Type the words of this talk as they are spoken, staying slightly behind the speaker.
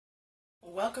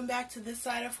Welcome back to This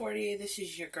Side of 40. This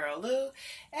is your girl Lou.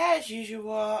 As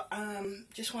usual,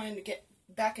 just wanted to get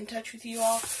back in touch with you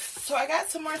all. So I got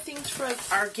some more things for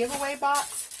our giveaway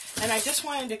box, and I just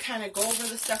wanted to kind of go over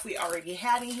the stuff we already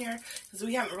had in here because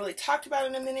we haven't really talked about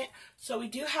it in a minute. So we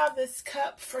do have this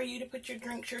cup for you to put your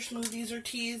drinks, your smoothies, or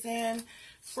teas in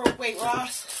for weight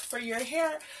loss. For your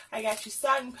hair, I got you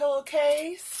satin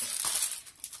pillowcase.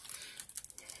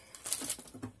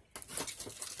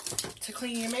 To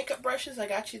clean your makeup brushes, I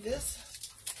got you this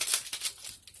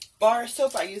bar of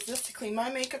soap. I use this to clean my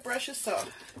makeup brushes, so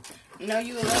I know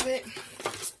you will love it.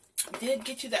 Did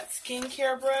get you that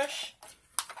skincare brush.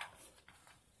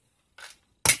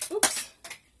 Oops.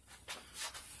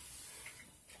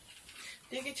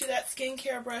 Did get you that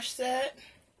skincare brush set.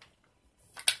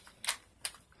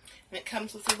 And it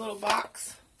comes with a little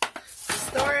box to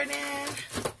store it in.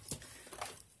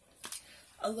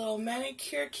 A little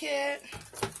manicure kit.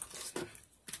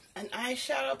 An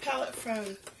eyeshadow palette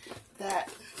from that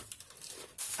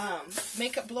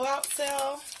makeup blowout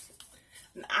sale,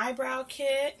 an eyebrow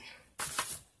kit,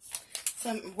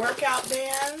 some workout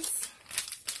bands,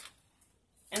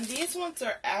 and these ones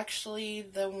are actually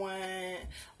the one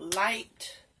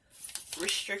light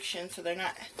restriction, so they're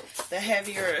not the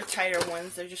heavier or tighter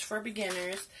ones, they're just for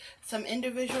beginners. Some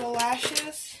individual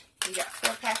lashes, you got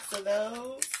 4 packs of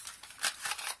those.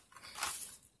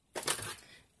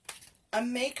 A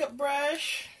makeup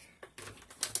brush,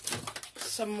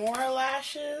 some more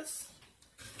lashes,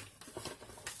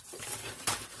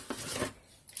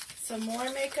 some more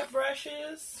makeup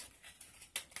brushes,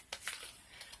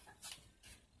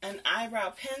 an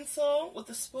eyebrow pencil with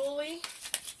a spoolie,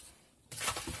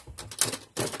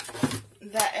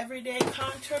 that Everyday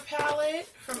Contour Palette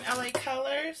from LA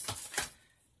Colors,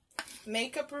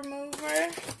 makeup remover,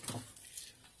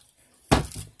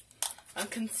 a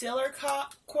concealer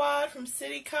quad from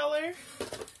City Color,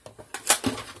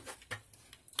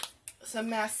 some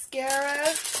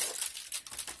mascara,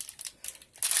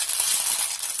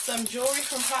 some jewelry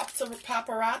from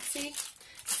Paparazzi.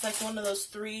 It's like one of those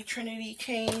 3 Trinity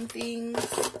chain things.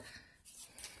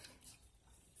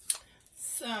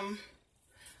 Some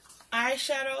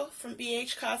eyeshadow from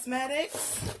BH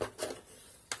Cosmetics.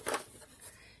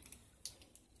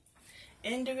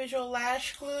 Individual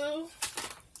lash glue.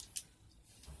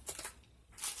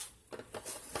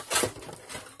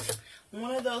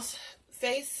 One of those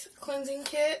face cleansing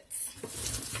kits.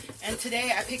 And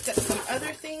today I picked up some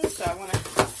other things, so I want to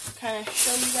kind of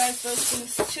show you guys those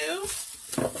things too.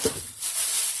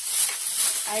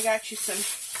 I got you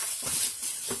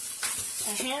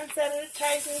a hand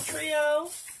sanitizing trio,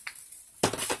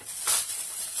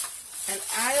 an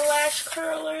eyelash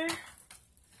curler,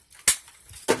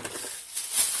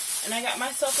 and I got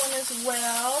myself one as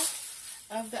well.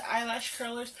 Of the eyelash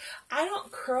curlers. I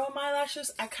don't curl my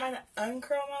lashes. I kind of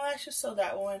uncurl my lashes so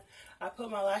that when I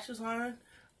put my lashes on,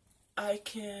 I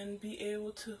can be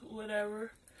able to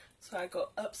whatever. So I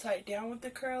go upside down with the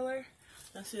curler.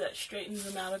 And see, that straightens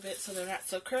them out a bit so they're not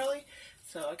so curly.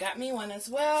 So I got me one as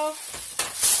well.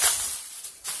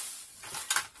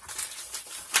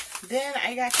 Then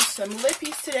I got you some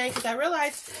lippies today because I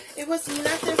realized it was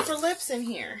nothing for lips in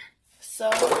here. So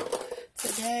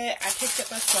today I picked up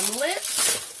some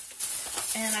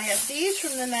lips, and I have these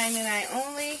from the 99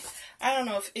 Only. I don't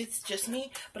know if it's just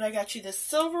me, but I got you this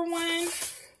silver one.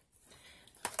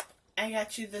 I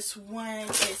got you this one,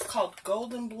 it's called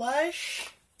Golden Blush.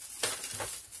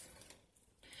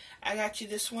 I got you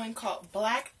this one called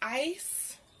Black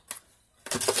Ice.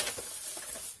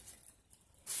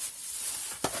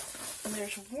 And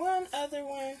there's one other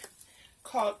one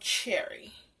called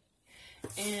Cherry.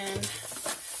 And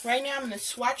right now I'm going to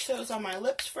swatch those on my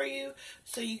lips for you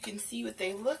so you can see what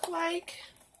they look like.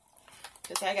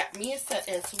 Because I got me a set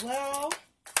as well.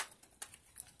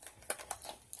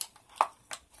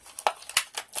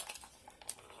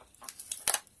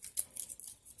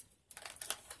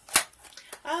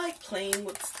 I like playing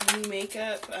with new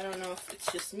makeup. I don't know if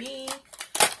it's just me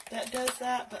that does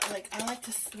that, but like I like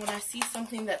to, when I see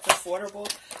something that's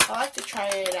affordable, I like to try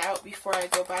it out before I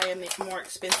go buy a more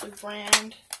expensive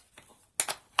brand.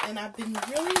 And I've been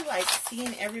really like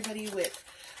seeing everybody with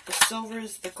the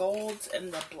silvers, the golds,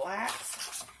 and the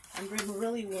blacks. I've been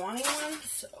really wanting one,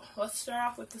 so let's start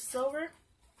off with the silver.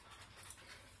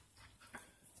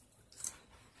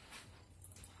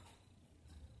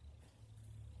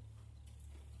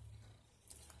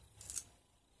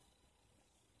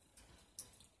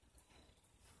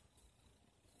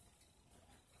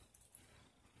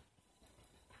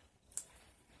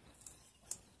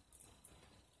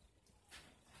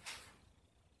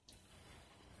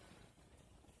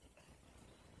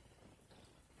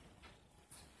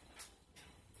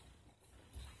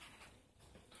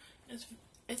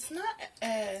 it's not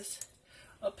as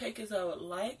opaque as I would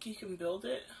like. You can build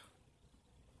it.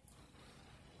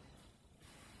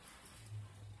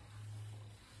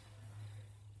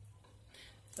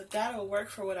 But that'll work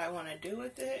for what I want to do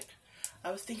with it.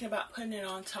 I was thinking about putting it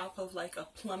on top of like a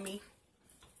plummy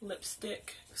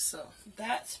lipstick. So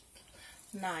that's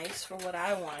nice for what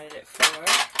I wanted it for.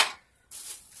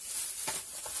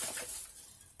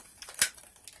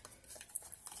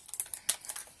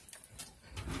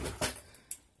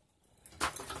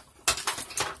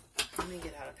 Let me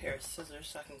get out a pair of scissors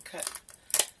so I can cut.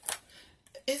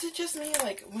 Is it just me,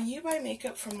 like, when you buy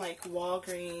makeup from, like,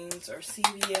 Walgreens or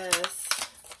CVS,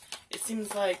 it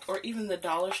seems like, or even the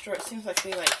dollar store, it seems like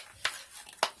they, like,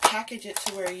 package it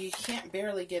to where you can't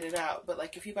barely get it out. But,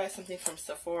 like, if you buy something from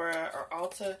Sephora or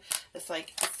Ulta, it's,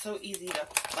 like, it's so easy to,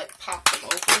 like, pop them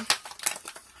open.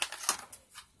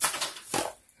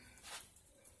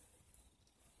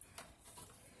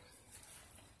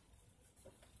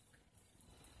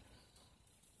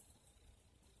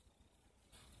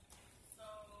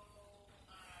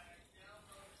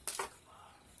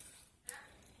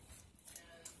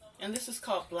 And this is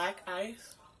called Black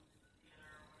Ice.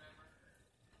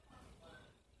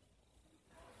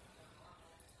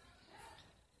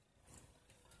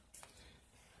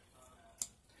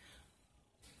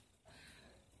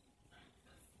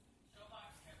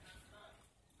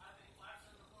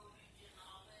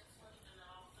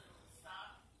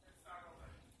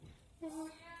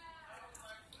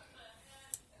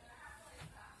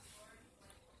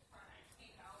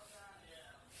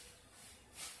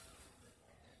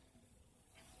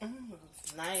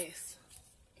 Nice.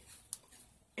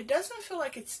 It doesn't feel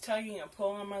like it's tugging and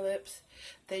pulling on my lips.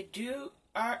 They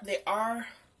are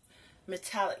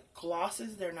metallic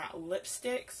glosses. They're not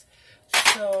lipsticks.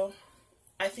 So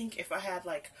I think if I had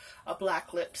like a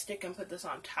black lipstick and put this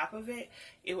on top of it,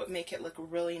 it would make it look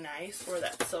really nice. Or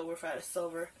that silver, if I had a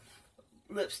silver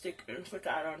lipstick and put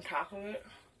that on top of it.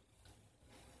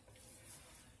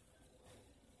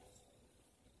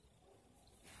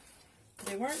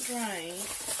 They weren't drying.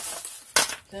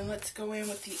 Then let's go in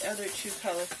with the other two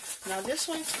colors. Now this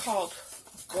one's called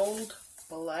Gold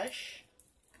Blush.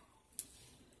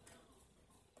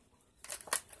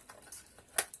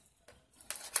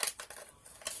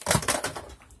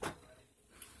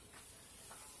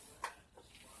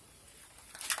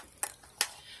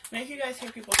 Now if you guys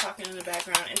hear people talking in the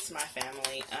background, it's my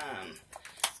family.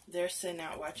 They're sitting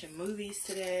out watching movies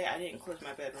today. I didn't close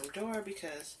my bedroom door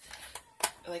because,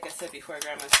 like I said before,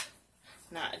 Grandma's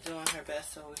not doing her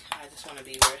best, so I just want to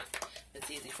be where it's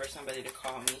easy for somebody to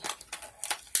call me.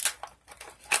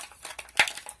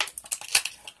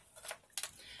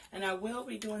 And I will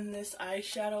be doing this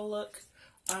eyeshadow look,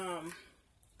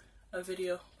 a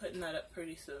video, putting that up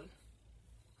pretty soon.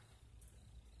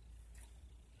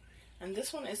 And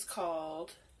this one is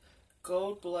called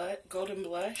Golden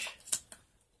Blush.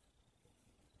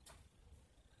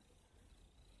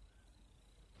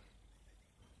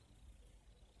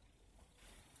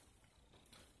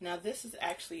 Now this is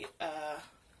actually a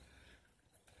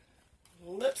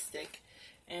lipstick,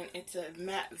 and it's a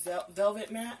matte,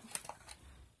 velvet matte.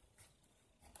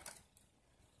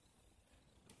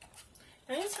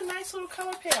 And it's a nice little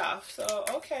color payoff, so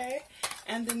okay.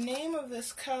 And the name of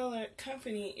this color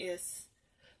company is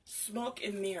Smoke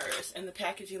and Mirrors, and the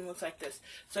packaging looks like this.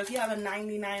 So if you have a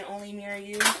 99 only near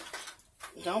you,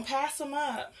 don't pass them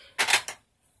up.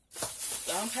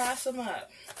 Don't pass them up.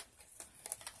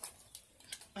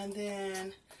 And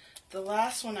then the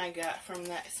last one I got from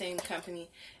that same company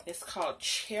is called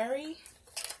Cherry.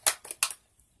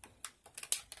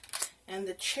 And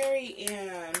the cherry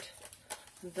and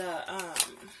the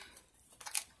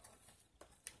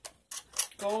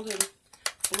golden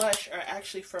blush are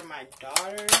actually for my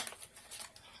daughter.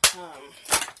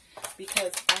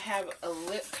 Because I have a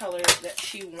lip color that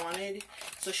she wanted.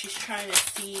 So she's trying to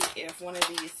see if one of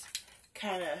these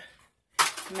kind of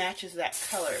matches that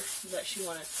color that she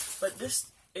wanted. But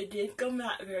this, it did go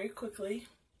matte very quickly.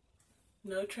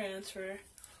 No transfer.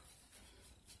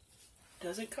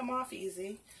 Doesn't come off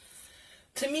easy.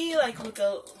 To me, like with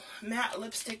a matte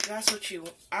lipstick, that's what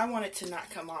I want it to not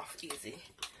come off easy.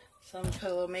 So I'm going to put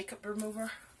a little makeup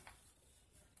remover.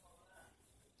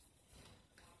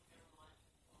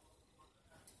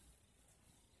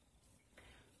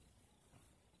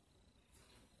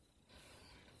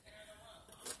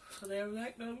 So there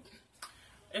that goes.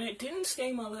 And it didn't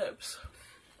stain my lips.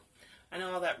 I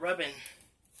know all that rubbing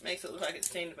makes it look like it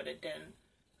stained, but it didn't.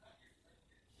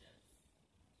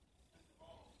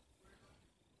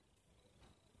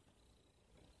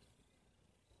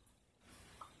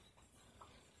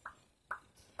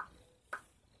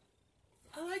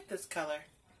 this color.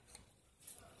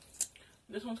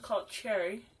 This one's called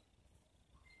Cherry.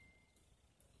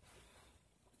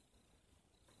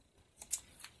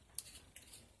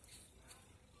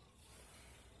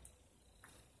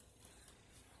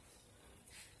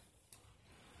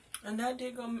 And that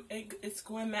did go, it's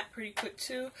going matte pretty quick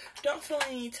too. Don't feel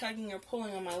any tugging or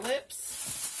pulling on my lips.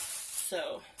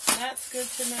 So that's good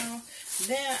to know.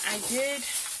 Then I did,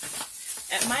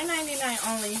 at my 99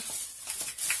 only,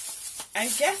 I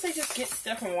guess I just get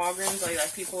stuff from Walgreens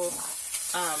like people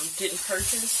didn't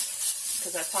purchase.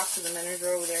 Because I talked to the manager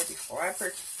over there before I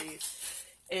purchased these.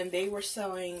 And they were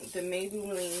selling the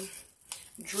Maybelline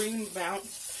Dream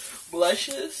Bounce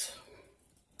blushes.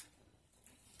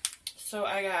 So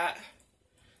I got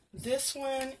this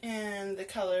one in the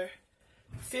color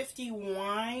 50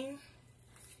 Wine.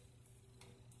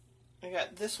 I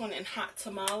got this one in Hot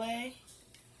Tamale.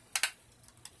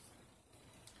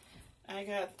 I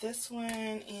got this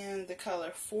one in the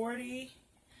color 40.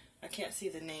 I can't see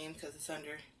the name because it's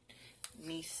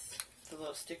underneath the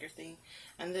little sticker thing.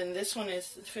 And then this one is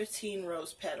 15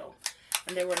 Rose Petal.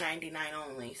 And they were 99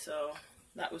 only, so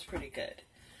that was pretty good.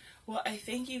 Well, I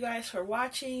thank you guys for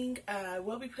watching.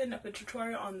 We'll be putting up a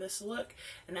tutorial on this look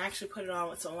and actually put it on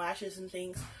with some lashes and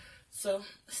things. So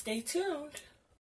stay tuned.